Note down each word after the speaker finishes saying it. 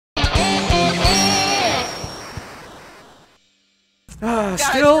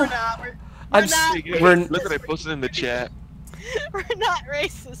still. Look what I posted in the chat. We're not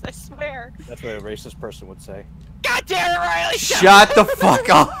racist, I swear. That's what a racist person would say. God damn it, Riley! Shut the fuck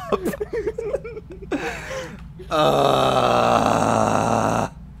up!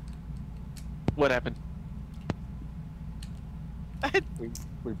 What happened?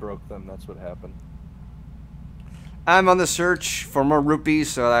 We broke them, that's what happened. I'm on the search for more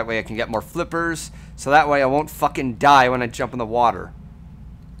rupees so that way I can get more flippers. So that way I won't fucking die when I jump in the water.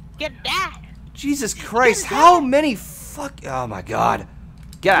 Get that! Jesus Christ, how many fuck... Oh my god.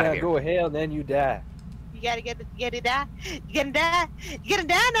 Get out of here. Go ahead and then you die. You gotta get it die. You gotta die. You gotta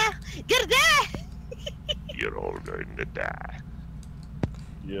die now. You gotta die! You're all going to die.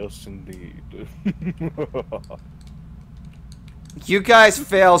 Yes, indeed. You guys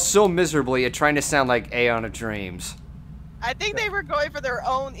fail so miserably at trying to sound like Aeon of Dreams. I think they were going for their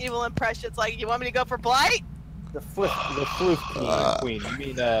own evil impressions. Like, you want me to go for Blight? The floof queen. You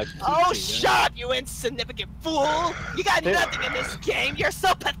mean Oh, Kichi, shut up, you insignificant fool! You got nothing in this game. You're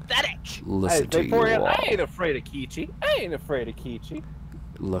so pathetic. Listen to you all. I ain't afraid of Kichi. I ain't afraid of Kichi.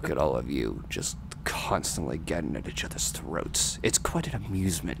 Look at all of you, just constantly getting at each other's throats. It's quite an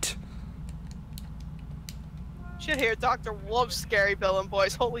amusement. Shit here, Dr. Wolf's scary villain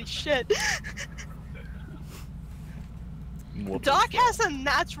voice. Holy shit. Doc has a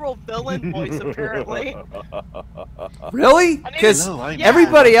natural villain voice, apparently. Really? Because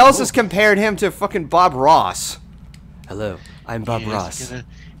everybody else has compared him to fucking Bob Ross. Hello, I'm Bob Ross. Gonna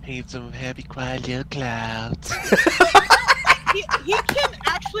paint some happy, quiet little clouds. He can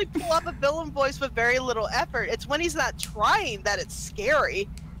actually pull up a villain voice with very little effort. It's when he's not trying that it's scary.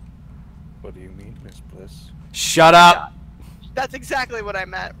 What do you mean, Miss Bliss? Shut up! That's exactly what I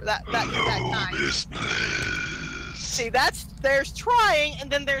meant. That kind. See, there's trying, and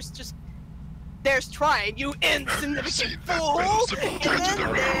then there's trying, you insignificant fool!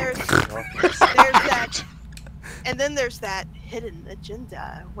 And then there's that hidden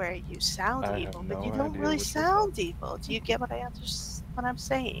agenda where you sound evil, but you don't really sound evil. Do you get what I'm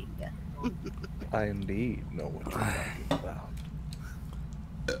saying? I indeed know what you're talking about.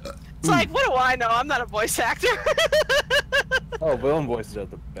 It's like, what do I know? I'm not a voice actor. Oh, villain voices are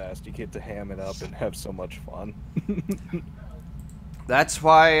the best. You get to ham it up and have so much fun. That's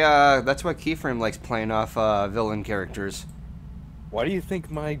why Keyframe likes playing off villain characters. Why do you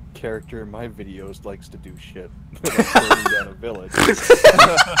think my character in my videos likes to do shit? Like burning down a village.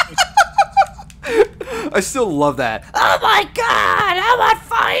 I still love that. Oh my god, I'm on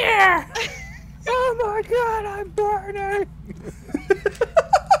fire! Oh my god, I'm burning!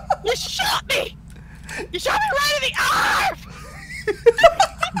 You shot me! You shot me right in the arm!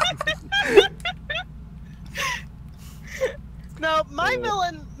 No, my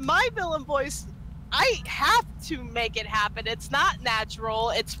villain voice, I have to make it happen. It's not natural,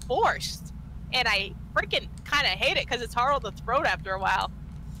 it's forced. And I freaking kind of hate it because it's hard on the throat after a while.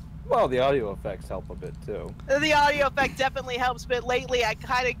 Well, the audio effects help a bit too. The audio effect definitely helps, but lately I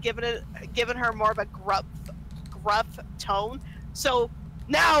kind of given her more of a gruff tone. So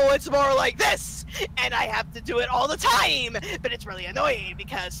now it's more like this, and I have to do it all the time. But it's really annoying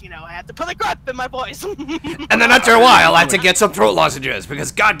because, you know, I have to put a gruff in my voice. And then after a while, I have to get some throat lozenges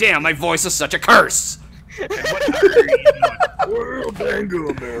because, goddamn, my voice is such a curse. Well, dang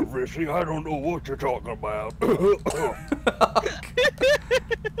good there, Fishy. I don't know what you're talking about.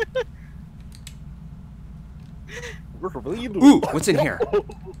 Ooh, what's in here?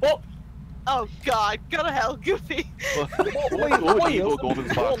 Oh God, go to hell, Goofy.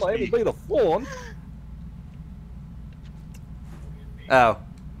 Oh.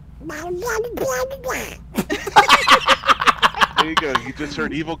 There you go. You just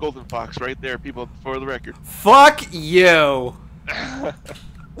heard evil GoldenFox right there, people, for the record. Fuck you. I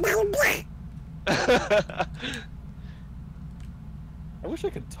wish I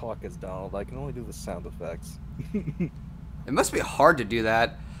could talk as Donald. I can only do the sound effects. It must be hard to do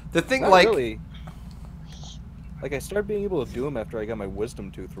that. The thing, Not like, really. Like I started being able to do them after I got my wisdom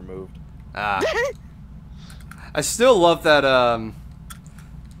tooth removed. I still love that.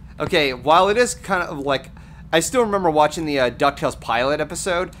 Okay, while it is kind of like, I still remember watching the DuckTales pilot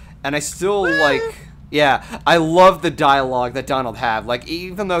episode, and I still like, yeah, I love the dialogue that Donald had. Like,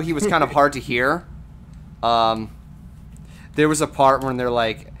 even though he was kind of hard to hear, there was a part when they're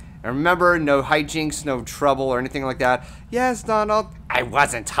like, remember, no hijinks, no trouble, or anything like that. Yes, Donald, I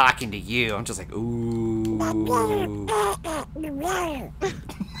wasn't talking to you. I'm just like, ooh. That's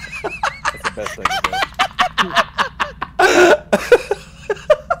the best thing to do.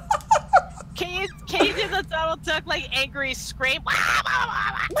 Can you do the Donald Duck like angry scream?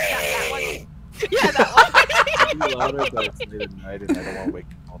 That one. Yeah, that one. louder, but it's late at night and I don't want to wake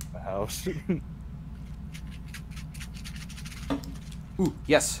them up in the house. Ooh,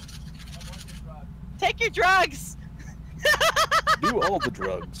 yes. Take your drugs. Do all the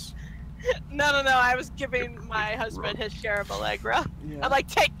drugs. No. I was giving my husband his share of Allegra. Yeah. I'm like,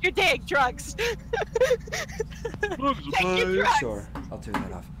 take your dang drugs. Take your drugs. Sure, I'll turn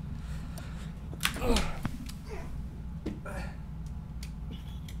that off.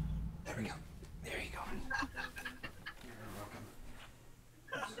 There we go. There you go. You're welcome.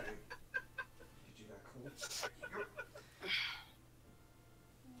 Did you got cold?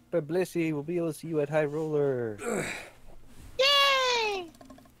 But Blissey, we'll be able to see you at High Roller. Yay!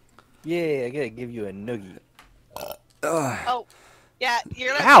 Yeah, I gotta give you a noogie. Oh, yeah,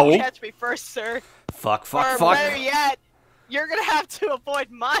 you're gonna Ow. have to catch me first, sir. Fuck. Or better yet, you're gonna have to avoid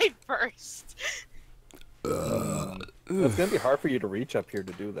mine first. It's gonna be hard for you to reach up here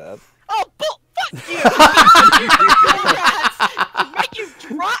to do that. Oh, fuck you! Make you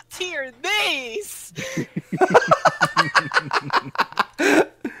drop to your knees.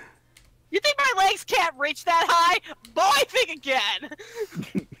 You think my legs can't reach that high? Boy, think again.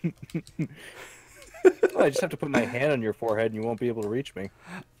 I just have to put my hand on your forehead and you won't be able to reach me.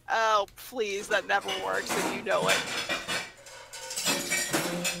 Oh, please, that never works, and you know it.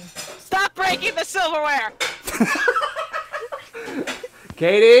 Stop breaking the silverware!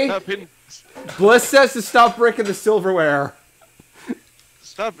 Katie, Stop hitting, Bliss says to stop breaking the silverware.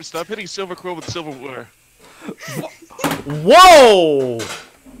 stop hitting silver quill with silverware. Whoa!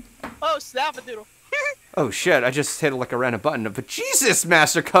 Oh, snap-a-doodle. Oh shit, I just hit like a random button. But Jesus,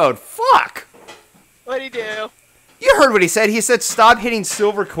 Master Code, fuck! What'd he do? You heard what he said. He said stop hitting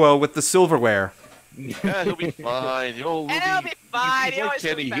silver quill with the silverware. Yeah, he'll be fine. He'll And he'll be fine. He's He like always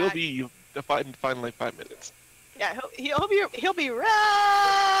Kenny. comes He'll back. be fine in like 5 minutes. Yeah, he'll be right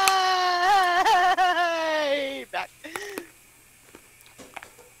back.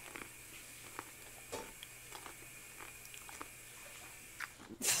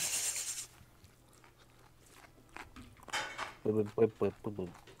 Why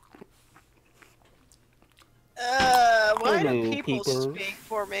do Hello, people people. speak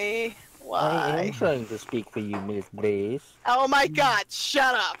for me? I Why? am trying to speak for you, Miss Blaze. Oh my god,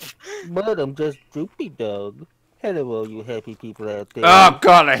 shut up! But I'm just Droopy Dog. Hello, all you happy people out there. Oh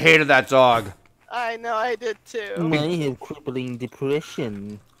god, I hated that dog. I know, I did too. I have crippling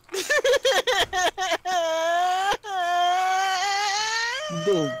depression.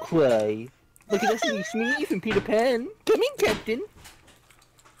 Don't cry. Look at us, me from Peter Pan. Come in, Captain.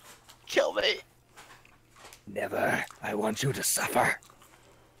 Kill me. Never. I want you to suffer.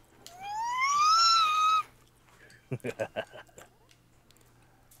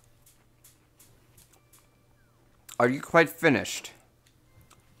 Are you quite finished?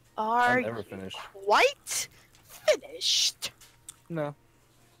 Are I'm never you finished. quite finished? No.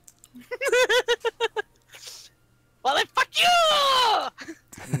 Well then, fuck you!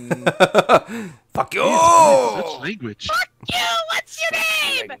 Fuck you! Such language. Fuck you! What's your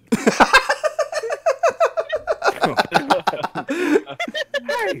name?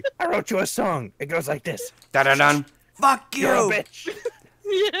 Hey, I wrote you a song. It goes like this. Da-da-dun. Fuck you! You're a bitch.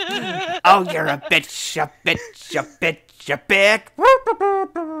 Oh, you're a bitch, a bitch, a bitch, a bitch.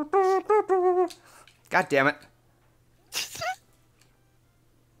 God damn it.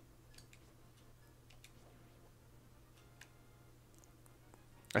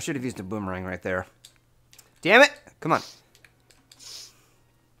 I should have used a boomerang right there. Damn it! Come on.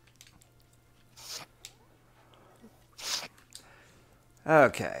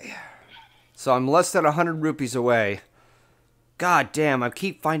 Okay. So I'm less than 100 rupees away. God damn, I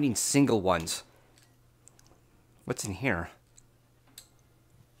keep finding single ones. What's in here?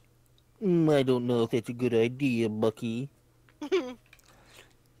 I don't know if that's a good idea, Bucky.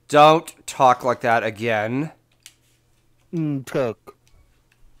 Don't talk like that again. Tuck.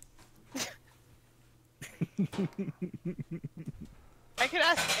 I could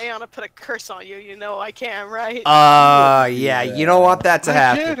ask Aeon to put a curse on you, you know I can, right? Yeah, you don't want that to I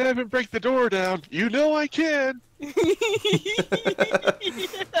happen. can't have him break the door down. You know I can.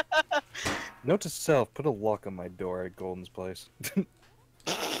 Note to self, put a lock on my door at Golden's place.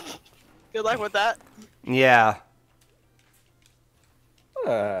 Good luck with that. Yeah.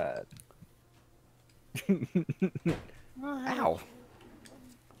 Ow.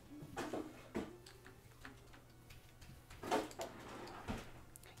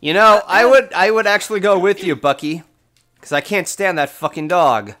 You know, I would actually go with you, Bucky. Because I can't stand that fucking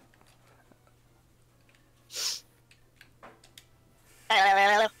dog.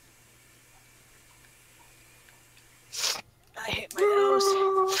 I hate my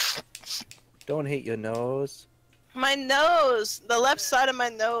nose. Don't hate your nose. My nose, the left side of my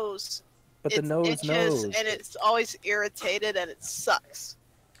nose. But the nose itches knows. and it's always irritated and it sucks.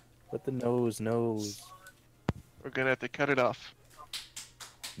 But the nose knows. We're gonna have to cut it off.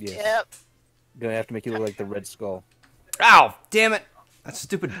 Yes. Yep. Gonna have to make you look like the Red Skull. Ow! Damn it! That's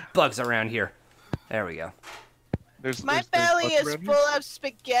stupid bugs around here. There we go. My belly is full of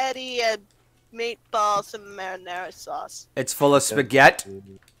spaghetti and meatballs and marinara sauce. It's full of spaghetti.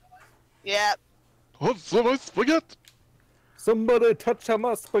 Yep. Oh, so much spaghetti! Somebody touch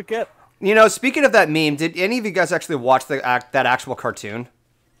my spaghetti. You know, speaking of that meme, did any of you guys actually watch that actual cartoon?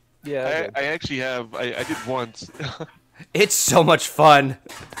 Yeah. I actually have. I did once. It's so much fun.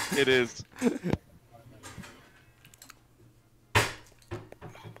 It is.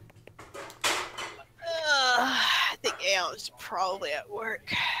 I think Aeon's probably at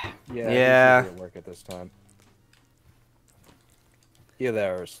work. Yeah. Yeah. He's at work at this time. Yeah,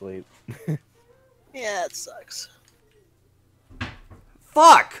 they're asleep. Yeah, it sucks.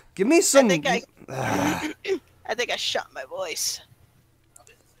 Fuck! Give me some. I think I shot my voice.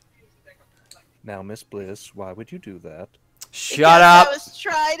 Now, Miss Bliss, why would you do that? Shut up! I was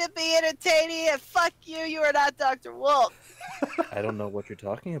trying to be entertaining and fuck you, you are not Dr. Wolf. I don't know what you're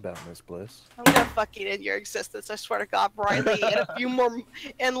talking about, Miss Bliss. I'm gonna fucking end your existence, I swear to God, Riley, in a few more,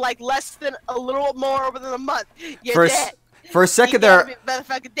 in like less than a little more than a month. You're dead. For a second there,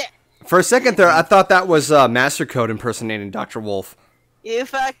 Motherfucking dead. for a second there, I thought that was Master Code impersonating Dr. Wolf. You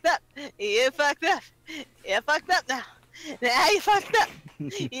fucked up. You fucked up. You fucked up now. Now you fucked up.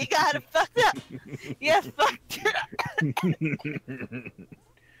 You got it fucked up. You fucked up.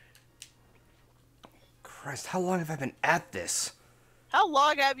 Christ, how long have I been at this? How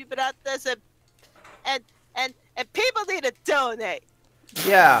long have you been at this? And people need to donate.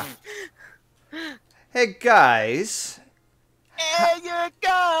 Yeah. Hey guys, Hey, you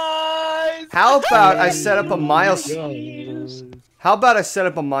guys. how about I set up a milestone? How about I set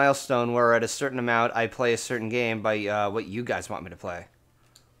up a milestone where at a certain amount I play a certain game by what you guys want me to play?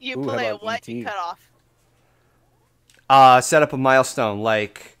 You Ooh, how play about what? ET? You cut off. Set up a milestone,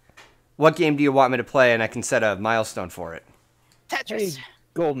 like, what game do you want me to play, and I can set a milestone for it. Tetris. Hey,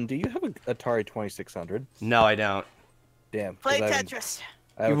 Golden, do you have an Atari 2600? No, I don't. Damn. 'cause Play I have- Tetris.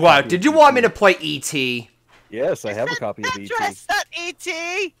 I have a What? copy Did of you want me ET. to play E.T.? Yes, I have a copy of ET. Tetris, not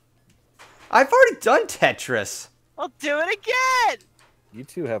E.T. I've already done Tetris. I'll do it again. You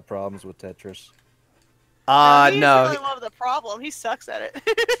two have problems with Tetris. He's the No. only one with a problem. He sucks at it.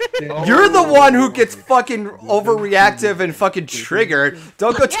 You're the one who gets fucking overreactive and fucking triggered.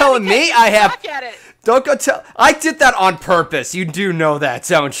 Don't go telling me I have. Suck at it. Don't go tell. I did that on purpose. You do know that,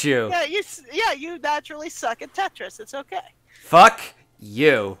 don't you? Yeah, you naturally suck at Tetris. It's okay. Fuck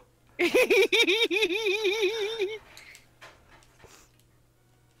you.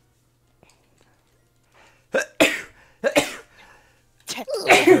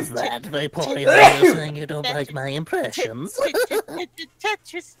 Is that very poorly saying you don't like my impressions?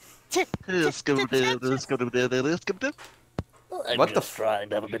 Tetris. I'm What the just trying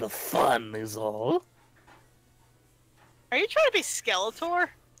to have a bit of fun is all. Are you trying to be Skeletor?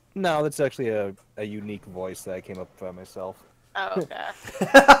 No, that's actually a unique voice that I came up with by myself. Oh, okay.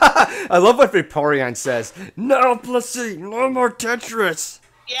 I love what Vaporeon says. No, Plessy, no more Tetris.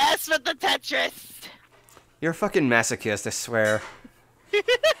 Yes, with the Tetris. You're a fucking masochist, I swear.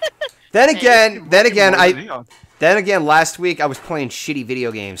 Then again, last week I was playing shitty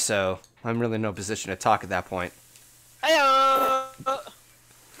video games, so I'm really in no position to talk at that point. Hello.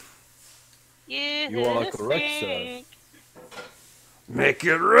 You are correct, sir. Make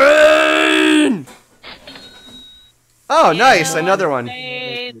it rain! Oh, nice, another one.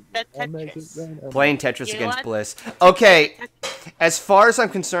 Playing Tetris against Bliss. Okay, as far as I'm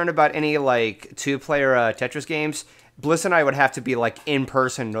concerned about any, like, two-player Tetris games, Bliss and I would have to be, like, in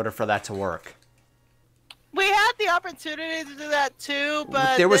person in order for that to work. We had the opportunity to do that too,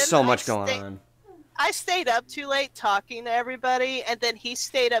 but there was then so much going on. I stayed up too late talking to everybody, and then he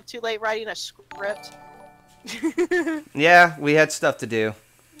stayed up too late writing a script. Yeah, we had stuff to do.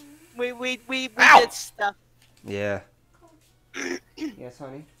 We Ow! did stuff. Yeah. Yes,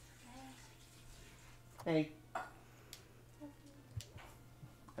 honey? Hey. I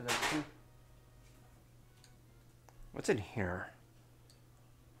love you. What's in here?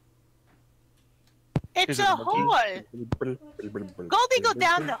 It's a hole. Goldie, go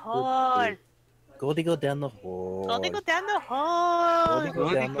down the hole. Goldie go down the hole. Goldie, go down the hole.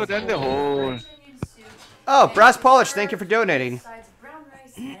 Go down the hole. Oh, Brass Polish, thank you for donating.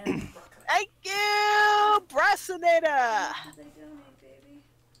 Thank you, Brassinator.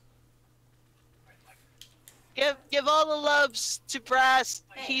 Give all the loves to Brass.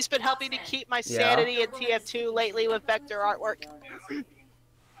 He's been helping to keep my sanity in TF2 lately with vector artwork.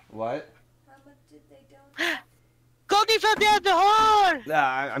 What? Goldie fell down the hole!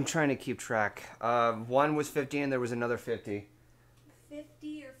 I'm trying to keep track. One was 50 and there was another 50.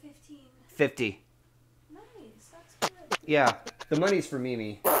 50 or 15? 50. Nice, that's good. Yeah, the money's for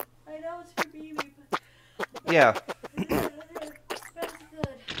Mimi. I know it's for Mimi, but... Yeah. That's good.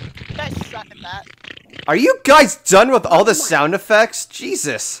 You guys suck at that. Are you guys done with all the sound effects?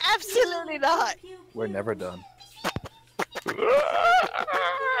 Jesus. Absolutely not. We're never done.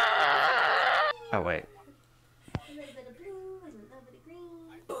 Oh, wait. A little bit of blue and a little bit of green.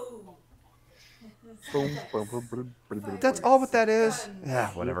 Boom, boom, boom, boom, boom, boom. That's all what that is? Yeah,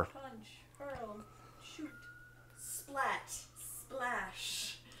 whatever. Punch, hurl, shoot, splat,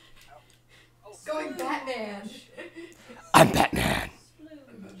 splash. Going Batman. I'm Batman.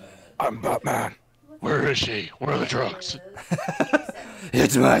 I'm Batman. Where is she? Where are the drugs?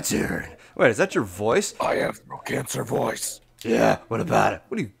 It's my turn. Wait, is that your voice? I have no cancer voice. Yeah, what about it?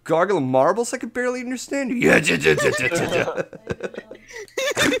 What are you, gargling marbles? I can barely understand you. Yeah,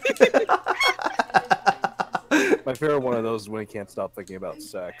 My favorite one of those is when he can't stop thinking about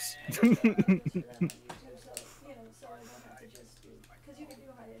sex.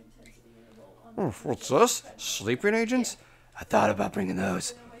 Oh, what's this? Sleeping agents? I thought about bringing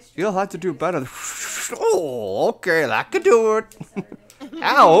those. You'll have to do better. Oh, okay, that could do it.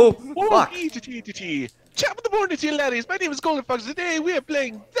 Ow! Fuck. Chat with the morning to you, laddies. My name is GoldenFox. Today we are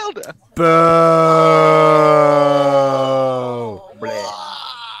playing Zelda. Boo!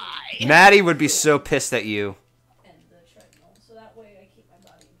 Maddie would be so pissed at you.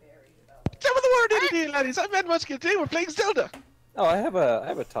 Chat with the morning to you, laddies. I'm Mad Musket. Today we're playing Zelda. Oh, I have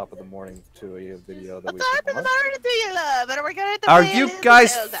a top of the morning to a video that we Top of the can watch. morning to you, love. And we're gonna Are you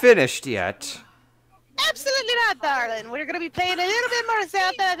guys finished yet? Absolutely not, darling. We're gonna be playing a little bit more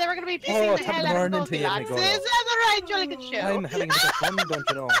Zelda, then we're gonna be pissing Oh, the top hell of the out of morning to you, Goldilocks. amigo. Is that the right jolly good show? I'm having a bit of fun, don't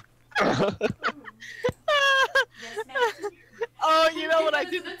you know? Oh, you know what I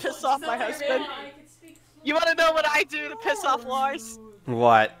do to piss off my husband? You wanna know what I do to piss off Lars?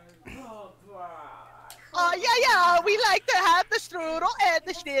 What? Oh, yeah, we like to have the strudel and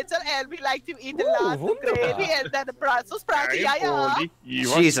the schnitzel, and we like to eat a lot of wunderbar. gravy and then the Brussels sprouts, yeah.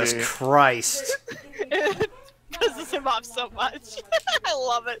 Jesus Christ. Pisses him off so much. I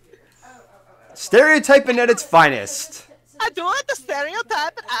love it. Stereotyping at its finest. I do it the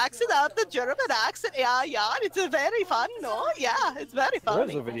stereotype and accent out the German accent, yeah. It's very fun, no? Yeah, it's very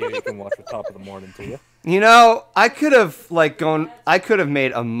There's funny. a video you can watch at top of the morning to you. You know, I could have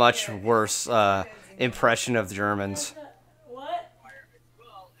made a much worse impression of Germans. What?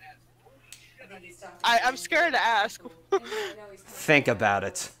 I'm scared to ask. Think about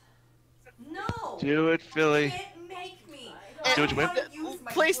it. No! Do it, Philly. You can't make me. Do what you want.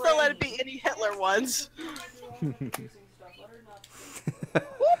 Please don't let it be any Hitler ones.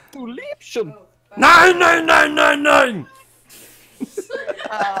 Liebchen. Nine, nine, nine, nine, nine.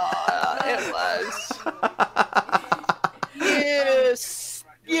 It was.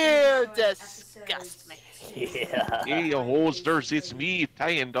 You disgust me. Hey, holsters, it's me,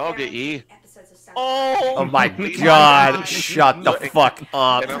 Italian dog, eh? Oh my God! Shut the fuck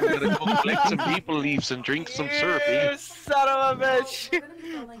up. And I'm gonna go collect some maple leaves and drink some syrup, eh? You son of a bitch. We're gonna be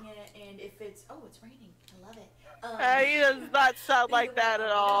filming it, and if it's it's raining. I love it. He does not sound like that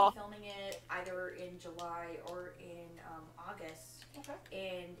at all. Filming it either in July or in August. Okay.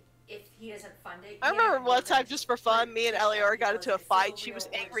 And if he doesn't fund it, I remember one time, just for fun, me and Eleanor got into a fight. She was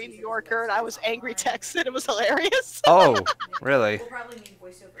angry New Yorker, and I was angry Texan. It was hilarious. Oh, really? We'll probably need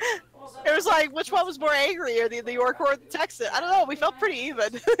voiceover. It was like, which one was more angry, or the New Yorker or the Texan? I don't know. We felt pretty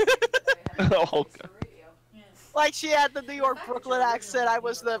even. Oh, God. Like, she had the New York Brooklyn accent. I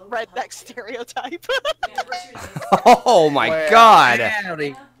was the redneck stereotype. Oh my God!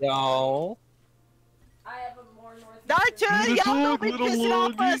 Howdy, y'all. Not too, Little y'all don't dog, be little pissing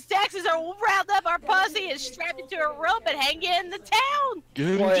off loggy. us Texans, or we'll round up our pussy and strap it to a rope and hang you in the town.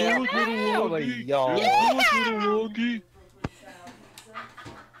 Get a Well, dog, little howdy, doggy. y'all. Get a dog, little doggy.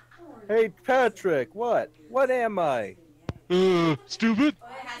 Hey, Patrick, what? What am I? Stupid.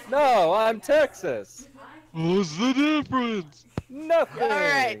 No, I'm Texas. What's the difference? Nothing.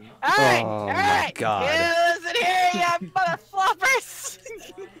 Alright, Oh, my God. Listen here, you mother floppers.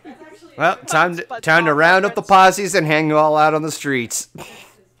 Well, time to round up the posses and hang you all out on the streets.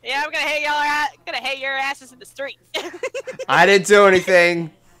 Yeah, I'm gonna hang your asses in the street. I didn't do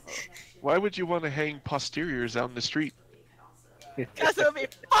anything. Why would you want to hang posteriors out in the street? Because it'll be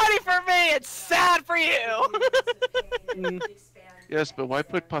funny for me and sad for you. Yes, but why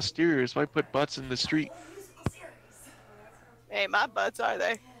put posteriors? Why put butts in the street? Hey, my butts, are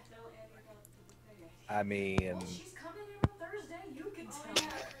they? I mean, She's coming in on Thursday. You can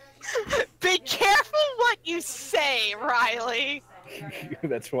tell. Be careful what you say, Riley.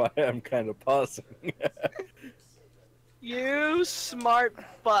 that's why I'm kind of pausing. You smart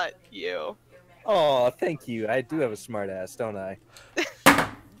butt, you. Oh, thank you. I do have a smart ass, don't I? It's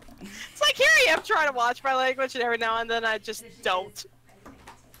like here I am trying to watch my language, and every now and then I just don't.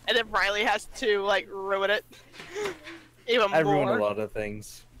 And then Riley has to like ruin it even more. I ruin a lot of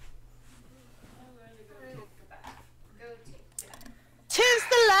things. Tis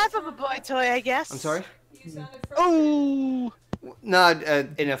the life of a boy toy, I guess. I'm sorry? Oh. No,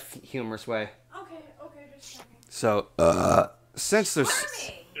 in a humorous way. Okay, just checking. So, since there's...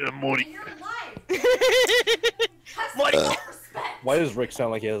 Morty. You're alive. Have some self-respect. Why does Rick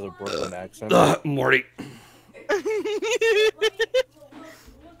sound like he has a Brooklyn accent? Morty.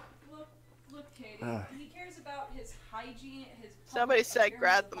 Look, Katie. He cares about his hygiene, his. Somebody said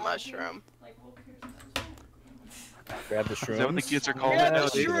grab the mushroom. Like, well, who cares about Grab the shrooms. Is that what the kids are calling it Grab the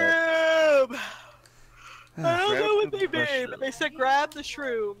nowadays? shroom! I don't know what Grab they the mean, mushroom. but they said grab the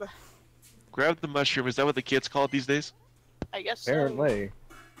shroom. Grab the mushroom. Is that what the kids call it these days? I guess so. Apparently.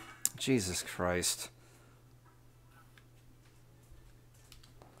 Jesus Christ.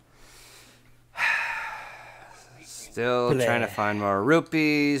 Still Bleh. trying to find more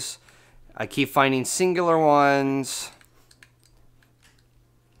rupees. I keep finding singular ones.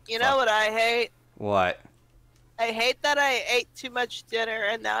 You know what I hate? What? I hate that I ate too much dinner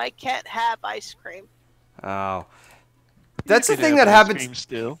and now I can't have ice cream. Oh. That's the You can thing have that ice happens. cream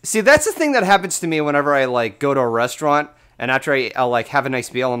Still. See, that's the thing that happens to me whenever I like go to a restaurant and after I'll like have a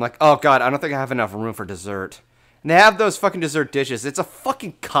nice meal, I'm like, oh god, I don't think I have enough room for dessert. And they have those fucking dessert dishes. It's a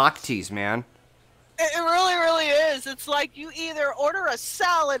fucking cock tease, man. It really, really is. It's like you either order a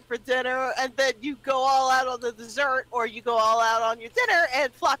salad for dinner and then you go all out on the dessert, or you go all out on your dinner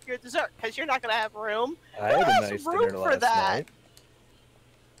and flop your dessert because you're not going to have room. I had Who a has nice room dinner for last that? night.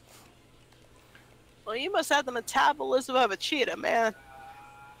 Well, you must have the metabolism of a cheetah, man.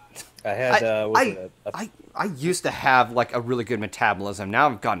 I had, what was it, a I used to have like a really good metabolism. Now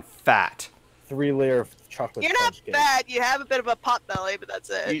I've gotten fat. 3-layer chocolate You're not sponge cake. fat. You have a bit of a pot belly, but that's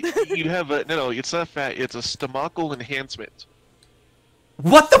it. You have a no. It's not fat. It's a stomachal enhancement.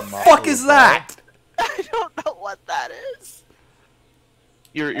 What the fuck is that? I don't know what that is.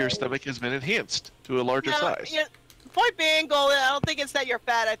 Your stomach has been enhanced to a larger size. The point being, Golden, I don't think it's that you're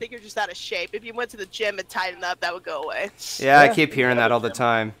fat. I think you're just out of shape. If you went to the gym and tightened up, that would go away. Yeah, I Yeah. keep hearing that all the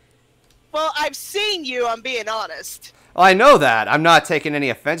time. Well, I've seen you. I'm being honest. Well, I know that. I'm not taking any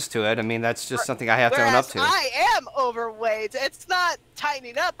offense to it. I mean, that's just something I have to own up Whereas to. I am overweight. It's not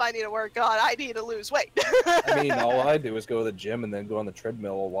tightening up I need to work on. I need to lose weight. I mean, all I do is go to the gym and then go on the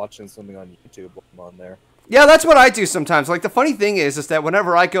treadmill while watching something on YouTube while I'm on there. Yeah, that's what I do sometimes. Like, the funny thing is that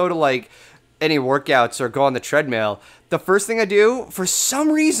whenever I go to, like, any workouts or go on the treadmill, the first thing I do, for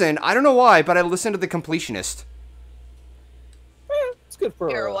some reason, I don't know why, but I listen to The Completionist. It's good for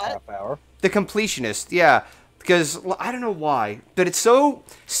You're a what? half hour. The Completionist, yeah. Because, I don't know why, but it's so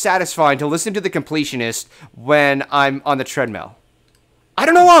satisfying to listen to The Completionist when I'm on the treadmill. I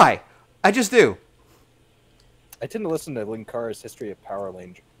don't know why. I just do. I tend to listen to Linkara's History of Power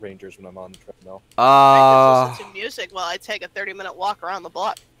Rangers when I'm on the treadmill. I just listen to music while I take a 30-minute walk around the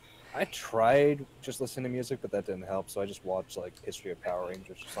block. I tried just listening to music, but that didn't help, so I just watched, like, History of Power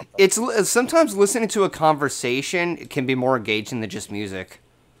Rangers or something. It's sometimes listening to a conversation can be more engaging than just music.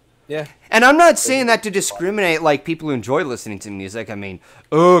 Yeah. And I'm not saying that to discriminate, like, people who enjoy listening to music. I mean,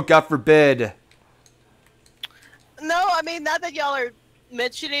 oh, God forbid. No, I mean, not that y'all are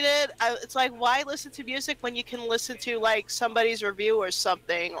mentioning it, it's like, why listen to music when you can listen to, like, somebody's review or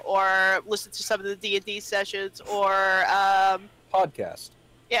something, or listen to some of the D&D sessions, or, Podcast.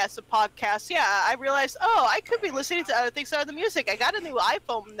 yeah, some podcasts. Yeah, I realized, oh, I could be listening to other things other than music. I got a new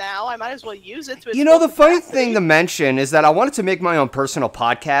iPhone now. I might as well use it to its You know, full the funny capacity. thing to mention is that I wanted to make my own personal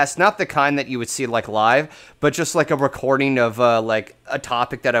podcast, not the kind that you would see, like, live, but just, like, a recording of, like, a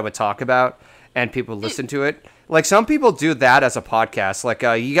topic that I would talk about, and people would listen to it. Like, some people do that as a podcast. Like,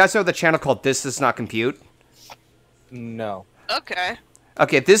 you guys know the channel called This Does Not Compute? No. Okay.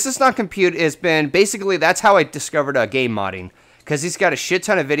 Okay, This Does Not Compute has been, basically, that's how I discovered game modding. Because he's got a shit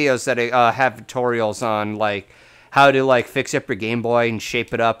ton of videos that have tutorials on, like, how to, like, fix up your Game Boy and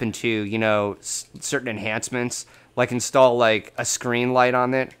shape it up into, you know, certain enhancements. Like, install, like, a screen light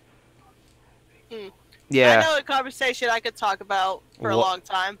on it. Yeah. I know a conversation I could talk about for a long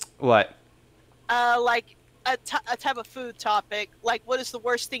time. What? Like, a type of food topic. Like, what is the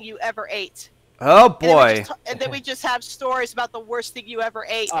worst thing you ever ate? Oh, boy. And then we just have stories about the worst thing you ever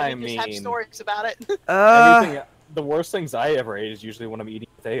ate. And we just have stories about it. The worst things I ever ate is usually when I'm eating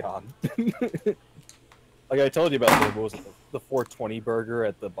with Aeon. Like I told you about what was it, the 420 burger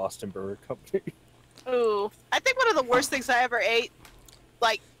at the Boston Burger Company. Ooh, I think one of the worst things I ever ate,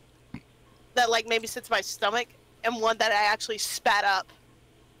 like, that like maybe sits in my stomach, and one that I actually spat up.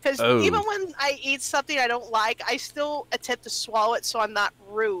 Because even when I eat something I don't like, I still attempt to swallow it so I'm not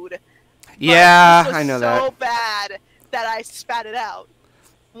rude. Yeah, But I know so that. so bad that I spat it out.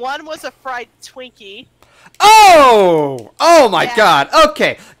 One was a fried Twinkie. Oh! Oh my Yeah. god.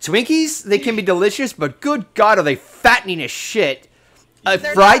 Okay. Twinkies, they can be delicious, but good god, are they fattening as shit. A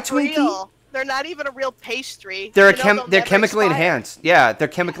They're fried not Twinkie? real. They're not even a real pastry. They're they'll they're never chemically expire. enhanced. Yeah, they're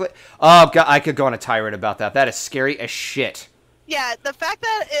chemically. Oh god, I could go on a tirade about that. That is scary as shit. Yeah, the fact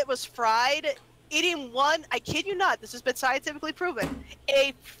that it was fried, eating one, I kid you not, this has been scientifically proven,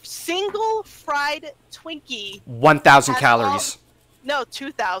 a single fried Twinkie. 1,000 has calories. No,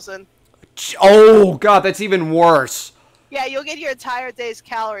 2,000. Oh god, that's even worse. Yeah, you'll get your entire day's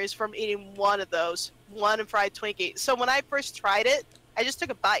calories from eating one of those. One fried Twinkie. So when I first tried it, I just took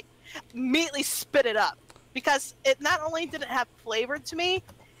a bite. Immediately spit it up. Because it not only didn't have flavor to me,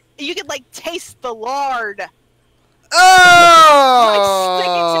 you could like taste the lard. Oh! Like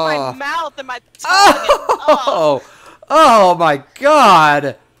sticking to my mouth and my tongue. Oh! Oh my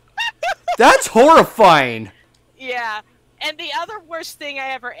god! That's horrifying. Yeah. And the other worst thing I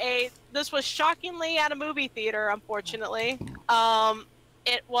ever ate, this was shockingly at a movie theater, unfortunately.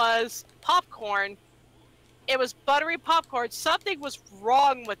 It was popcorn. It was buttery popcorn. Something was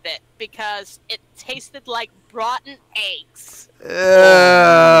wrong with it because it tasted like rotten eggs.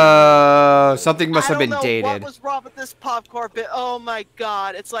 Something must have been I don't know dated. what was wrong with this popcorn, but oh my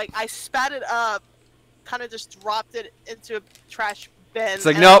god. It's like I spat it up, kind of just dropped it into a trash bin. It's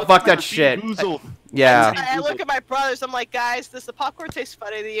like, and I no, looked fuck at my- that shit. Boozled. Yeah. I look at my brothers, I'm like, guys, does the popcorn taste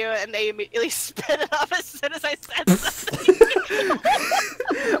funny to you? And they immediately spit it up as soon as I said something.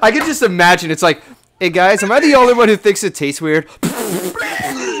 I can just imagine. It's like, hey guys, am I the only one who thinks it tastes weird?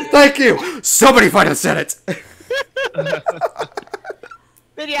 Thank you. Somebody finally said it.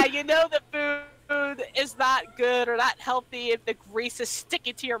 But yeah, you know the food is not good or not healthy if the grease is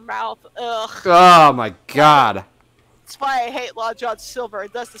sticking to your mouth. Ugh. Oh my god. That's why I hate Long John Silver.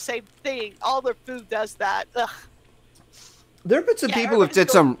 It does the same thing. All their food does that. Ugh. There have been some Yeah, people who everybody's did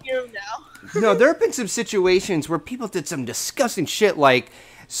some. going now. No, there have been some situations where people did some disgusting shit. Like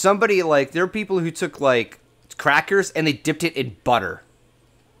somebody, like there are people who took like crackers and they dipped it in butter.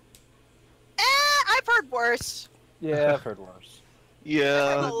 I've heard worse. Yeah, I've heard worse.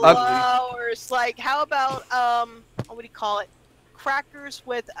 Yeah. Worse. Like, how about what do you call it? Crackers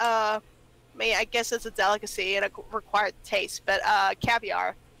with I mean, I guess it's a delicacy and a required taste, but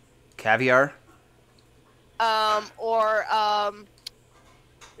caviar. Caviar. Or what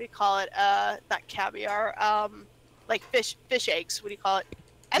do you call it? Not caviar. Like fish eggs. What do you call it?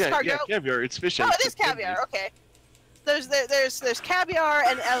 Escargot. Yeah, caviar. It's fish Oh, eggs. it is caviar. Okay. There's caviar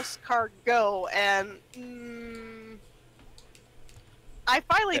and escargot, and I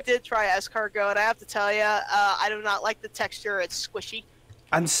finally did try escargot, and I have to tell you, I do not like the texture. It's squishy.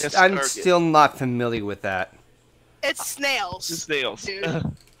 I'm Escargot. still not familiar with that. It's snails. It's snails. Dude.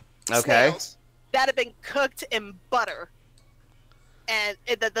 Okay. Snails that have been cooked in butter, and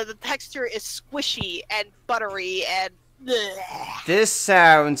the texture is squishy and buttery and. Bleh. This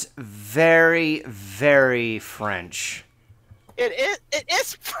sounds very, very French. It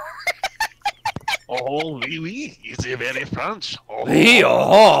is. Oh, oui, oui. It's very French. Oh,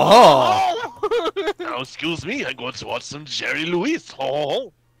 now, excuse me. I'm going to watch some Jerry Lewis.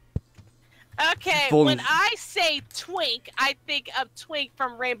 Oh. Okay, Bull- when I say twink, I think of Twink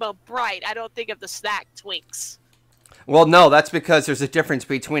from Rainbow Bright. I don't think of the snack Twinks. Well, no, that's because there's a difference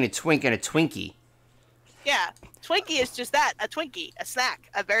between a twink and a Twinkie. Yeah, Twinkie is just that, a Twinkie, a snack,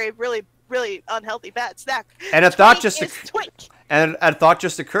 a very, really, really unhealthy, bad snack. And a thought Twink just is Twink. And a thought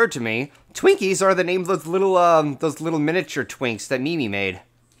just occurred to me. Twinkies are the name of those little miniature Twinks that Mimi made.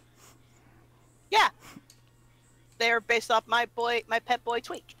 Yeah, they are based off my pet boy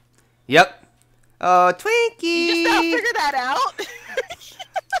Twink. Yep. Twinkie. You just now figure that out.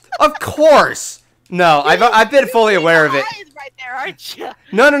 Of course. No, I've been fully aware of it. Eyes right there, aren't you?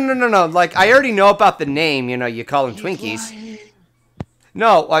 No. Like I already know about the name. You know, you call them Twinkies.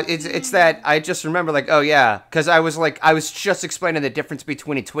 No, it's that I just remember like, oh yeah, because I was just explaining the difference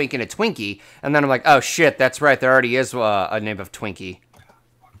between a Twink and a Twinkie, and then I'm like, oh shit, that's right, there already is a name of Twinkie.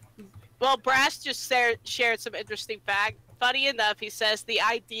 Well, Brass just shared some interesting fact. Funny enough, he says the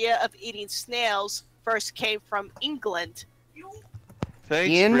idea of eating snails first came from England. Thanks,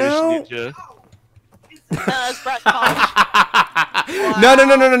 You British know- Ninja. That's Brett College.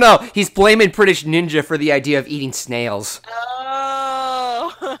 No. He's blaming British Ninja for the idea of eating snails.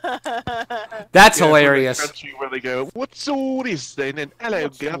 Oh. That's Yeah, from the hilarious. country where they go, what's all this then? And hello,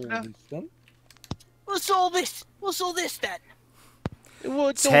 governor. What's all this? What's all this then?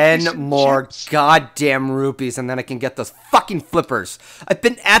 What's all 10 this and more chips? goddamn rupees, and then I can get those fucking flippers. I've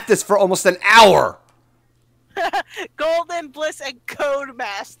been at this for almost an hour. Golden Bliss and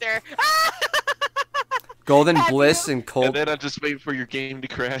Codemaster. Golden Have Bliss you- and Cold. And then I just wait for your game to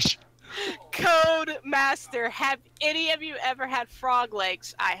crash. Codemaster. Have any of you ever had frog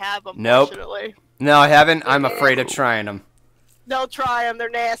legs? I have, Nope. unfortunately. No, I haven't. I'm afraid of trying them. Don't try them. They're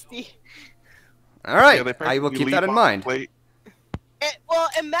nasty. All right, Yeah, they I will keep practically that leave in on mind. the plate. Well,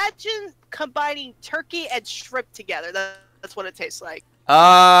 imagine combining turkey and shrimp together. That's what it tastes like.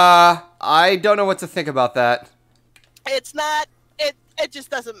 I don't know what to think about that. It's not. It just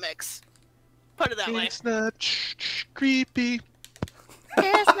doesn't mix. Put it that way. It's not creepy.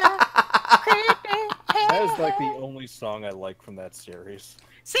 It's not creepy. That is like the only song I like from that series.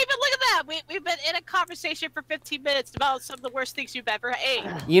 See, but look at that. We've been in a conversation for 15 minutes about some of the worst things you've ever ate.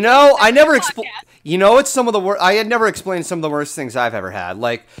 You know, I never Podcast. it's some of the worst. I had never explained some of the worst things I've ever had.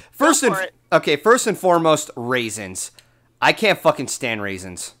 Like first for it. first and foremost, raisins. I can't fucking stand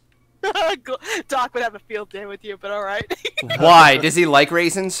raisins. Doc would have a field day with you, but all right. Why? Does he like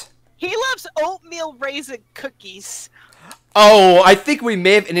raisins? He loves oatmeal raisin cookies. Oh, I think we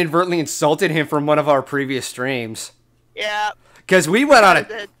may have inadvertently insulted him from one of our previous streams. Yeah. Because we went on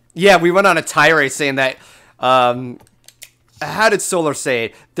did. we went on a tirade saying that, how did Solar say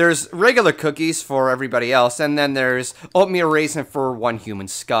it? There's regular cookies for everybody else, and then there's oatmeal raisin for one human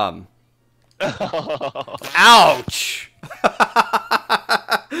scum. Ouch!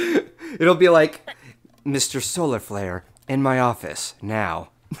 It'll be like, Mr. Solar Flare, in my office, now.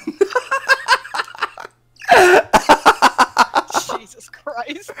 Jesus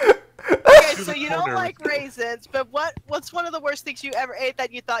Christ. Okay, so you don't like raisins, but what's one of the worst things you ever ate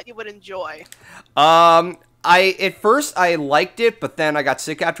that you thought you would enjoy? At first I liked it, but then I got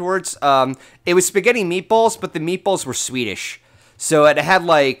sick afterwards. It was spaghetti meatballs, but the meatballs were Swedish. So it had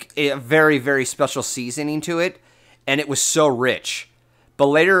like a very, very special seasoning to it, and it was so rich. But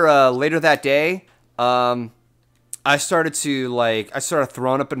later that day, I started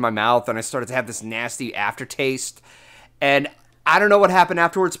throwing up in my mouth, and I started to have this nasty aftertaste. And I don't know what happened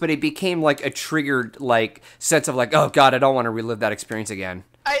afterwards, but it became like a triggered like sense of like, oh god, I don't want to relive that experience again.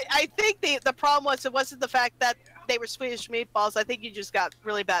 I think the problem was it wasn't the fact that they were Swedish meatballs. I think you just got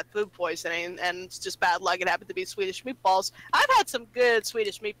really bad food poisoning, and it's just bad luck. It happened to be Swedish meatballs. I've had some good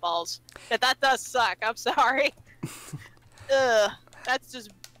Swedish meatballs, but that does suck. I'm sorry. Ugh, that's just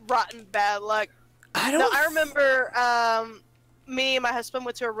rotten bad luck. I remember me and my husband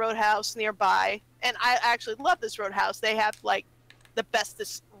went to a roadhouse nearby, and I actually love this roadhouse. They have like the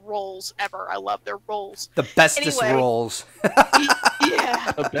bestest rolls ever. I love their rolls. The bestest Anyway. rolls.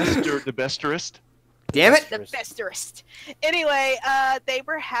 Yeah. The besterest? Damn it! The besterest. Anyway, they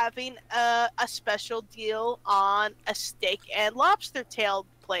were having a special deal on a steak and lobster tail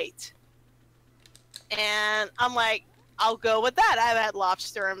plate. And I'm like, I'll go with that. I haven't had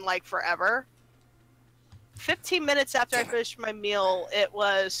lobster in like forever. 15 minutes after I finished my meal, it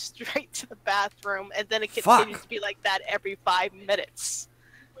was straight to the bathroom, and then it continued to be like that every 5 minutes.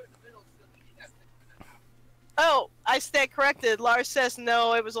 Oh, I stand corrected. Lars says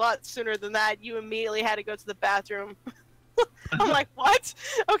no, it was a lot sooner than that. You immediately had to go to the bathroom. I'm like, what?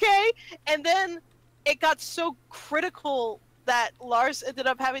 Okay. And then it got so critical that Lars ended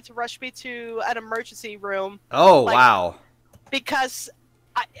up having to rush me to an emergency room. Oh, wow. Because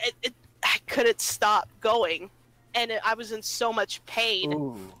I couldn't stop going, and I was in so much pain.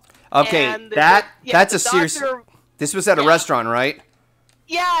 Ooh. Okay, And that's the a serious... doctor- This was at a restaurant, right?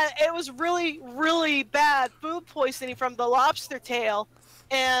 Yeah, it was really, really bad food poisoning from the lobster tail,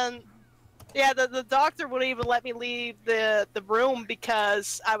 and yeah, the doctor wouldn't even let me leave the room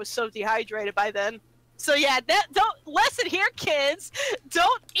because I was so dehydrated by then. So yeah, don't lesson here, kids.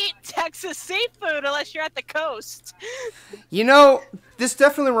 Don't eat Texas seafood unless you're at the coast. You know, this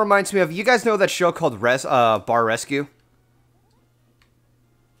definitely reminds me of... You guys know that show called Bar Rescue?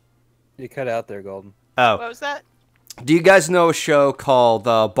 You cut out there, Golden. Oh. What was that? Do you guys know a show called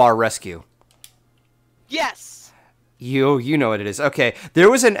Bar Rescue? Yes. You know what it is. Okay, there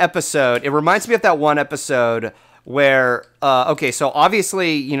was an episode. It reminds me of that one episode where, okay, so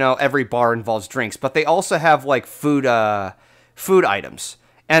obviously, you know, every bar involves drinks, but they also have like food items,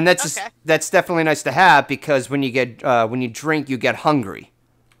 and that's Okay. that's definitely nice to have because when you drink, you get hungry.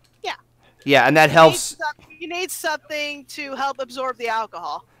 Yeah. Yeah, and that helps. You need something to help absorb the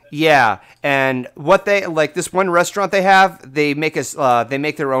alcohol. Yeah, and what they like this one restaurant they have, they make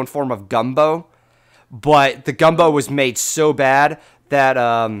their own form of gumbo, but the gumbo was made so bad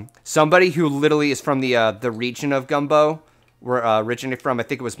that somebody who literally is from the region of gumbo, where originated from, I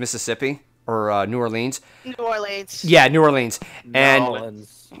think it was Mississippi or New Orleans. New Orleans. Yeah, New Orleans. And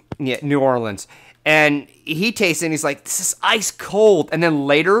Nolans. yeah, New Orleans. And he tastes it and he's like, this is ice cold. And then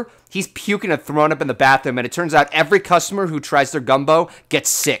later, he's puking and throwing up in the bathroom. And it turns out every customer who tries their gumbo gets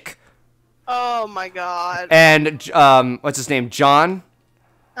sick. Oh my god. And what's his name? John?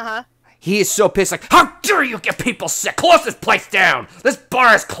 Uh-huh. He is so pissed, like, how dare you get people sick? Close this place down. This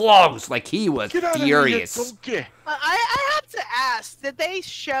bar is closed. Like, he was Get out furious. of here, you donkey. I have to ask, did they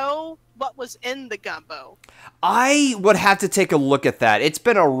show what was in the gumbo? I would have to take a look at that. It's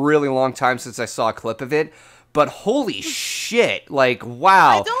been a really long time since I saw a clip of it. But holy shit. Like,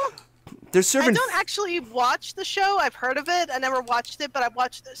 wow. I don't actually watch the show. I've heard of it. I never watched it, but I've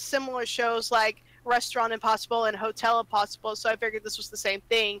watched similar shows like Restaurant Impossible and Hotel Impossible, so I figured this was the same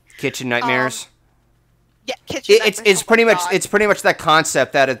thing. Kitchen Nightmares. Yeah, Kitchen Nightmares. It's pretty much that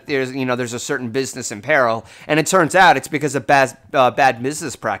concept that there's a certain business in peril, and it turns out it's because of bad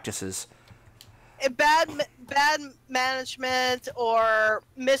business practices. Bad management or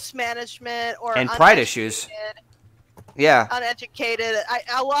mismanagement or and pride issues. Yeah. Uneducated.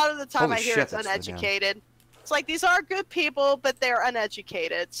 A lot of the time Holy I hear shit, it's that's uneducated. It's like these are good people, but they're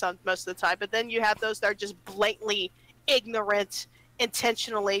uneducated most of the time. But then you have those that are just blatantly ignorant,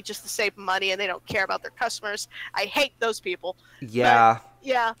 intentionally, just to save money, and they don't care about their customers. I hate those people. Yeah. But,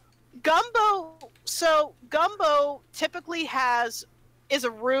 yeah. Gumbo. So gumbo typically is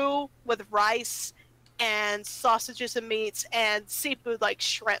a roux with rice and sausages and meats and seafood like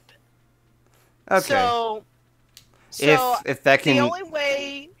shrimp. Okay. So if that can, the only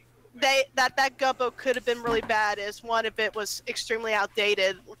way that gumbo could have been really bad is, one, if it was extremely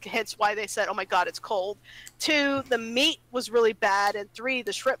outdated, hence why they said, oh my god, it's cold. 2, the meat was really bad, and 3,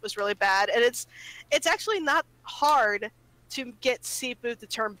 the shrimp was really bad. And it's actually not hard to get seafood to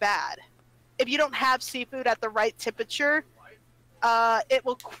turn bad. If you don't have seafood at the right temperature, it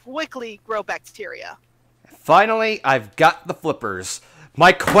will quickly grow bacteria. Finally, I've got the flippers.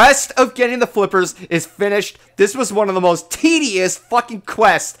 My quest of getting the flippers is finished. This was one of the most tedious fucking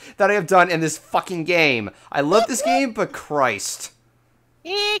quests that I have done in this fucking game. I love this game, but Christ.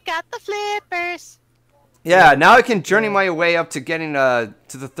 He got the flippers. Yeah, now I can journey my way up to getting to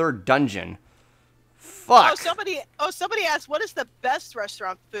the 3rd dungeon. Fuck. Somebody asked, what is the best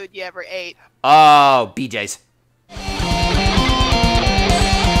restaurant food you ever ate? Oh, BJ's.